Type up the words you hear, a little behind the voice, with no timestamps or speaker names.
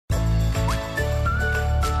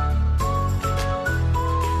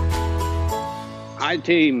Hi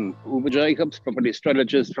team, Uwe Jacobs, property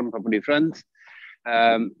strategist from Property Friends.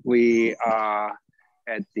 We are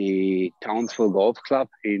at the Townsville Golf Club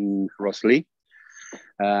in Rosslea,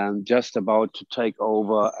 just about to take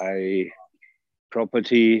over a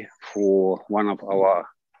property for one of our,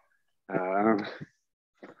 I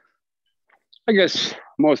guess,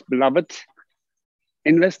 most beloved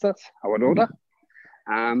investors, our daughter.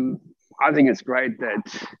 I think it's great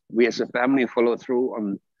that we as a family follow through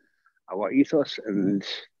on our ethos and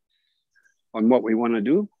on what we want to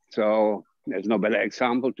do. So there's no better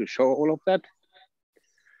example to show all of that.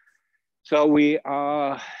 So we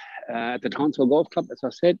are at the Townsville Golf Club, as I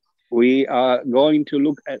said. We are going to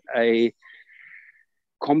look at a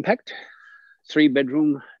compact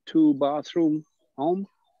 3-bedroom, 2-bathroom home,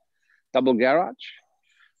 double garage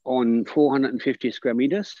on 450 square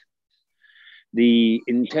meters. The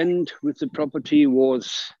intent with the property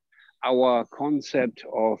was our concept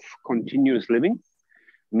of continuous living,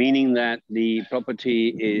 meaning that the property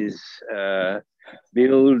is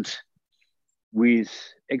built with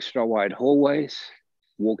extra wide hallways,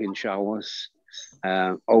 walk-in showers,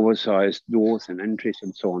 oversized doors and entries,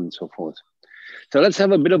 and so on and so forth. So let's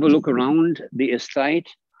have a bit of a look around the estate.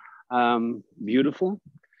 Beautiful,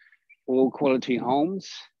 all quality homes.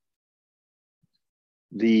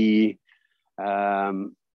 The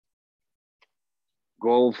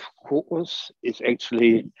golf course is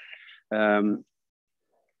actually, if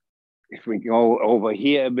we go over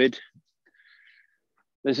here a bit,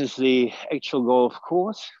 this is the actual golf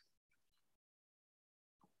course.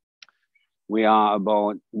 We are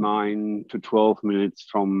about 9 to 12 minutes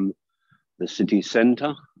from the city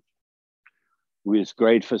center with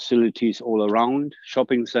great facilities all around.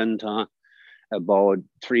 Shopping center about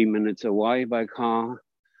 3 minutes away by car.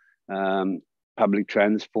 Public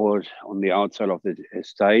transport on the outside of the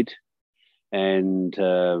estate, and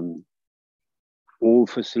all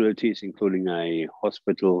facilities, including a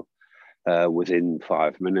hospital, within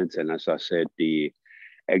 5 minutes. And as I said, the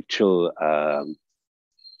actual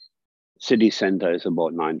city center is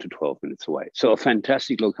about 9 to 12 minutes away. So a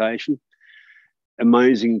fantastic location.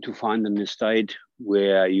 Amazing to find an estate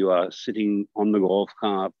where you are sitting on the golf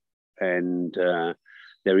cart and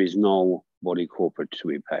there is no body corporate to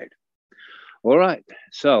be paid. All right,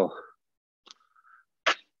 so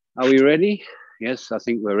are we ready? Yes, I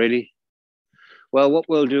think we're ready. Well, what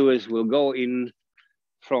we'll do is we'll go in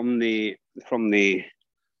we'll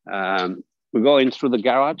go in through the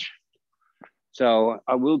garage. So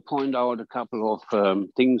I will point out a couple of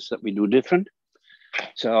things that we do different.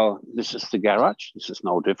 So this is the garage. This is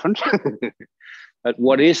no different. But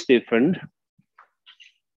what is different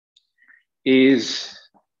is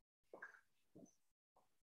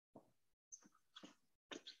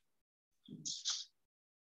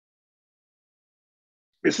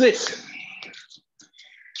this.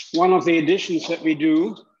 One of the additions that we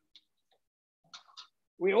do,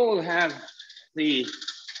 we all have the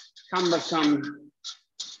cumbersome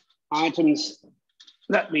items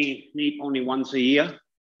that we need only once a year,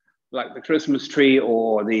 like the Christmas tree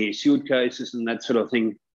or the suitcases and that sort of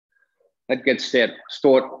thing that gets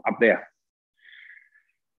stored up there.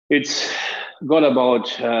 It's got about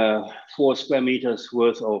 4 square meters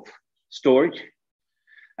worth of storage.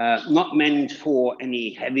 Not meant for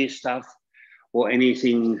any heavy stuff or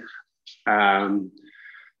anything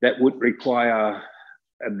that would require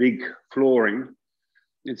a big flooring.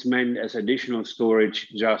 It's meant as additional storage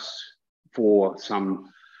just for some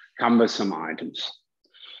cumbersome items.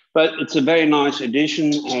 But it's a very nice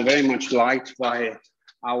addition, very much liked by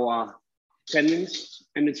our tenants.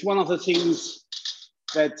 And it's one of the things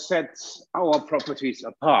that sets our properties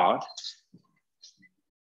apart.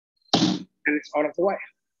 And it's out of the way.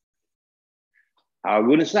 How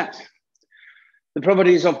good is that? The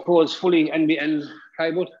property is, of course, fully NBN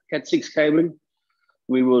cabled, Cat 6 cabling.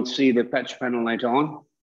 We will see the patch panel later on.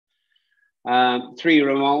 3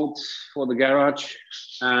 remotes for the garage.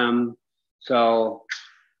 So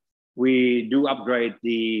we do upgrade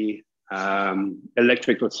the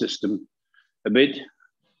electrical system a bit.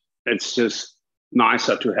 It's just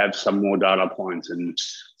nicer to have some more data points and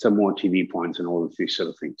some more TV points and all of these sort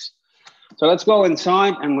of things. So let's go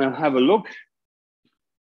inside and we'll have a look.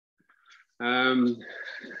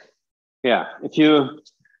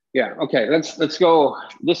 Okay, let's go.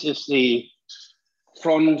 This is the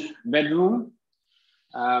front bedroom.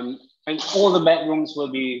 And all the bedrooms will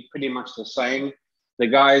be pretty much the same. The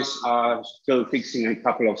guys are still fixing a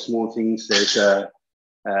couple of small things. There's a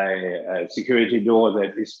security door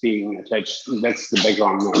that is being attached. That's the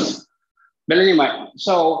background noise. But anyway,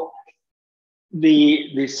 so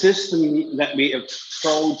the system that we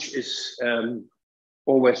approach is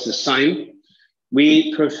always the same.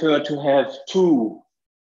 We prefer to have two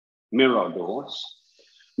mirror doors.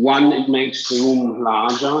 One, it makes the room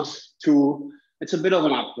larger. Two, it's a bit of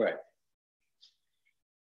an upgrade.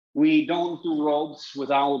 We don't do robes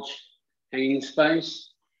without hanging space.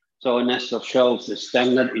 So a nest of shelves is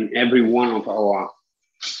standard in every one of our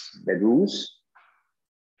bedrooms.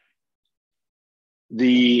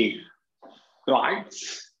 The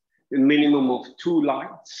lights, a minimum of 2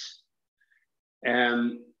 lights.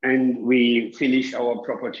 And we finish our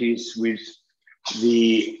properties with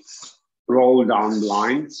the roll down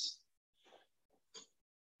blinds,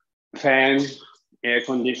 fan, air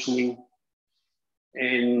conditioning,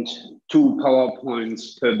 and 2 power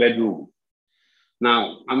points per bedroom.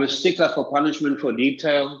 Now, I'm a stickler for punishment for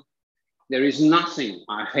detail. There is nothing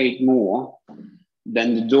I hate more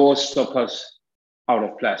than the door stoppers out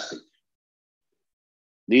of plastic.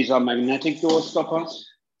 These are magnetic door stoppers.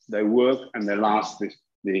 They work and they last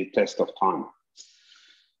the test of time.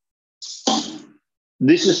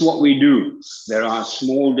 This is what we do. There are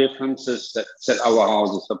small differences that set our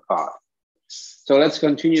houses apart. So let's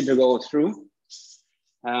continue to go through.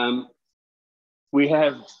 We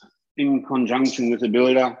have, in conjunction with the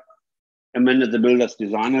builder, amended the builder's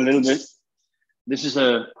design a little bit. This is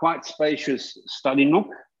a quite spacious study nook.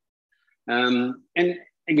 And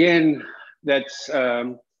again, that's,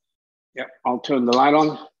 yeah, I'll turn the light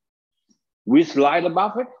on with light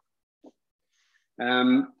above it.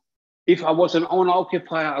 If I was an owner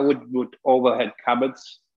occupier, I would put overhead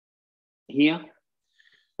cupboards here,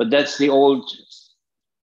 but that's the old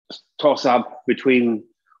toss up between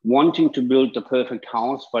wanting to build the perfect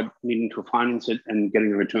house, but needing to finance it and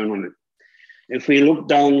getting a return on it. If we look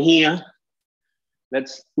down here,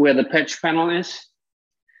 that's where the patch panel is.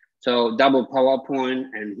 So double power point,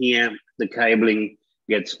 and here the cabling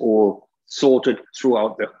gets all sorted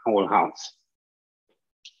throughout the whole house.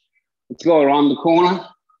 Let's go around the corner.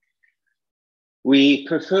 We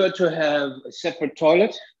prefer to have a separate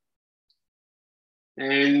toilet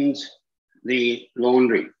and the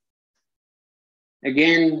laundry.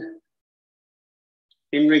 Again,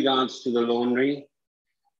 in regards to the laundry,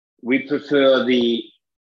 we prefer the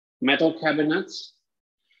metal cabinets.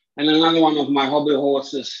 And another one of my hobby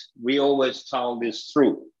horses, we always towel this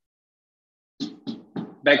through.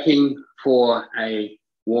 Backing for a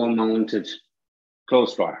wall-mounted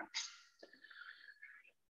clothes dryer.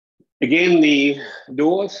 Again, the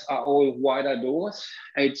doors are all wider doors,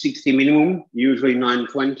 860 minimum, usually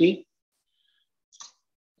 920.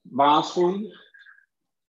 Bathroom,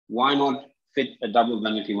 why not fit a double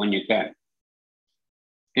vanity when you can?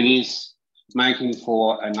 It is making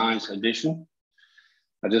for a nice addition.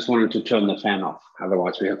 I just wanted to turn the fan off,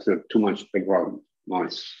 otherwise we have too much background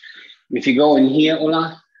noise. If you go in here,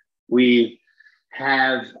 Ola, we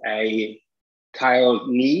have a tiled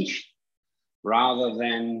niche rather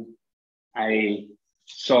than a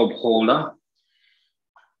soap holder,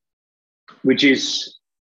 which is,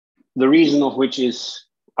 the reason of which is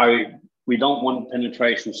we don't want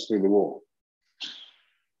penetrations through the wall.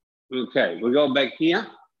 Okay, we go back here.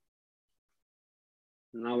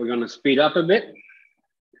 Now we're going to speed up a bit.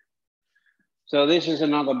 So this is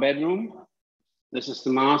another bedroom. This is the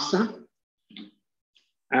master.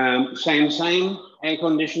 Same, air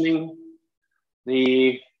conditioning.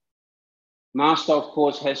 The master, of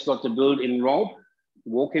course, has got the built-in robe,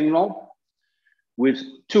 walk-in robe, with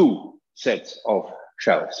 2 sets of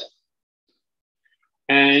shelves.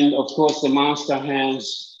 And of course, the master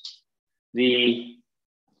has the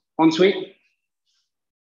ensuite,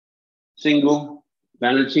 single,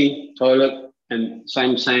 vanity, toilet, and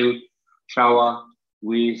same shower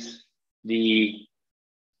with the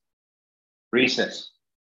recess.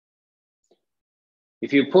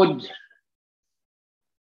 If you put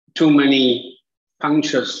too many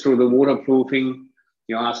punctures through the waterproofing,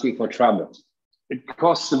 you're asking for trouble. It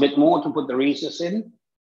costs a bit more to put the recess in,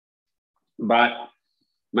 but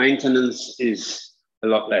maintenance is a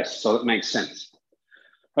lot less, so it makes sense.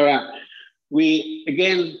 All right,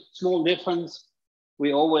 again, small difference.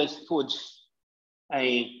 We always put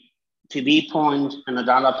a TV point and a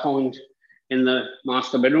data point in the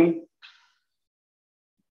master bedroom.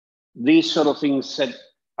 These sort of things set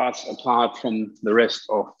us apart from the rest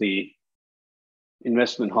of the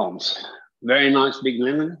investment homes. Very nice big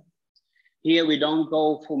linen. Here we don't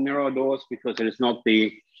go for mirror doors because it is not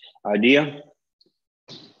the idea.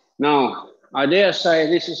 Now, I dare say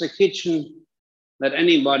this is a kitchen that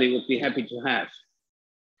anybody would be happy to have.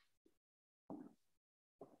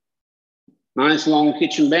 Nice long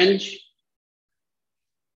kitchen bench.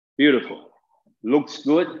 Beautiful. Looks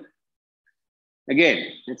good.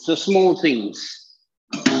 Again, it's the small things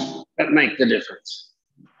that make the difference.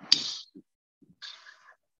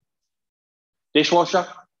 dishwasher.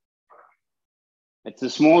 It's the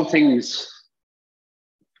small things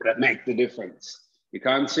that make the difference. You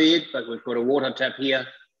can't see it, but we've got a water tap here.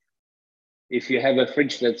 If you have a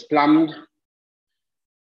fridge that's plumbed,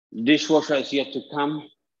 dishwasher is yet to come.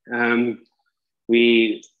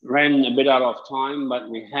 We ran a bit out of time, but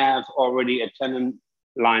we have already a tenant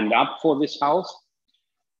lined up for this house.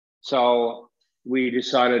 So we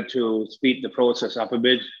decided to speed the process up a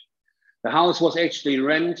bit. The house was actually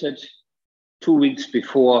rented 2 weeks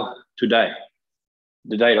before today,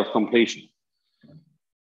 the date of completion.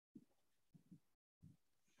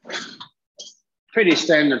 Pretty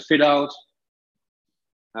standard fit out.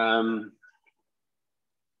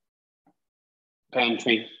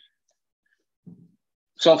 Pantry.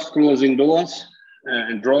 Soft closing doors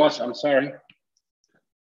and drawers, I'm sorry.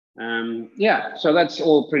 Yeah, so that's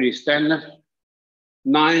all pretty standard.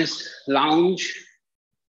 Nice lounge,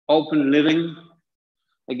 open living,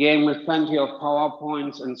 again with plenty of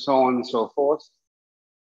PowerPoints and so on and so forth.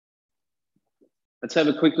 Let's have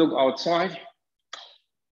a quick look outside.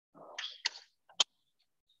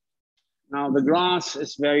 Now the grass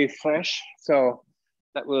is very fresh, so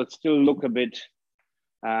that will still look a bit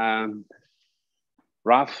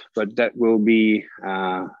rough, but that will be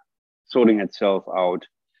sorting itself out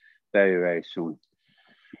very, very soon.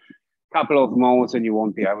 Couple of mows and you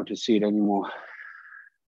won't be able to see it anymore.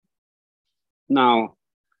 Now,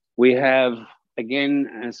 we have,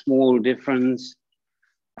 again, a small difference.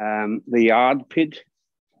 The yard pit,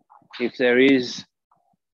 if there is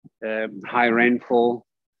high rainfall,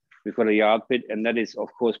 we've got a yard pit, and that is, of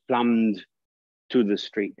course, plumbed to the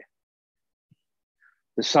street.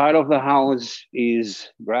 The side of the house is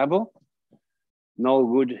gravel. No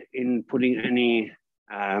good in putting any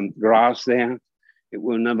grass there. It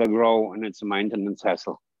will never grow, and it's a maintenance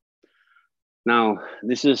hassle. Now,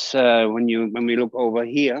 this is when we look over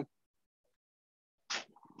here.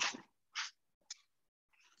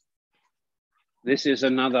 This is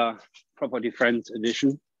another Property Friends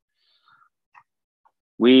edition.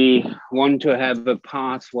 We want to have a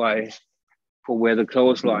pathway for where the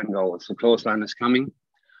clothesline goes. The clothesline is coming.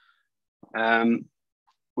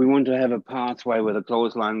 We want to have a pathway where the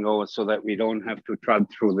clothesline goes so that we don't have to trudge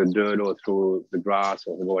through the dirt or through the grass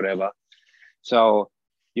or whatever. So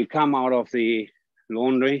you come out of the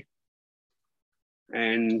laundry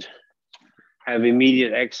and have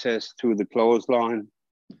immediate access to the clothesline.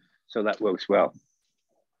 So that works well.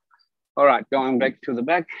 All right, going back to the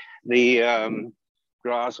back, the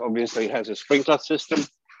grass obviously has a sprinkler system.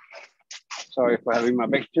 Sorry for having my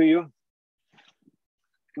back to you.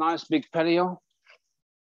 Nice big patio.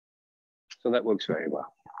 So that works very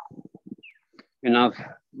well. Enough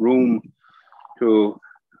room to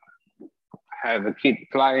have a kid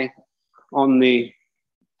play in the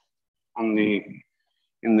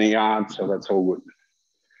yard, so that's all good.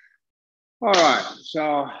 All right,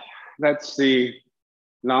 so that's the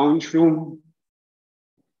lounge room.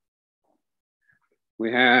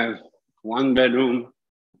 We have 1 bedroom,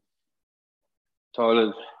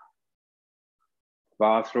 toilet,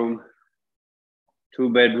 bathroom, 2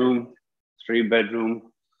 bedroom, 3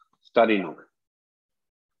 bedroom, study nook.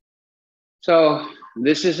 So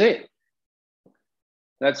this is it.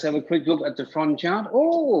 Let's have a quick look at the front yard.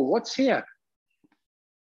 Oh, what's here?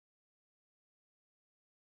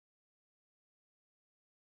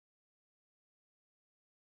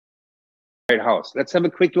 Great house. Let's have a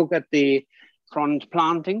quick look at the front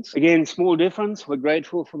plantings. Again, small difference. We're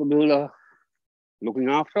grateful for the builder looking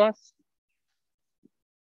after us.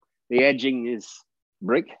 The edging is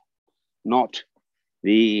brick, not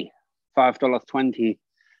the $5.20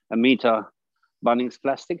 a meter Bunnings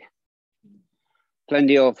plastic.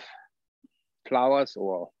 Plenty of flowers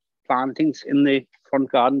or plantings in the front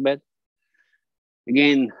garden bed.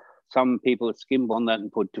 Again, some people skimp on that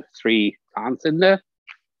and put 3 plants in there.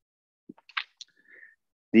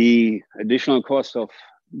 The additional cost of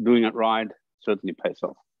doing it right certainly pays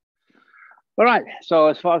off. All right, so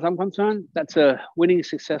as far as I'm concerned, that's a winning,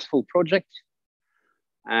 successful project.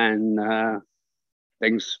 And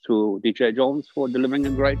thanks to DJ Jones for delivering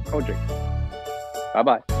a great project.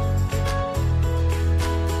 Bye-bye.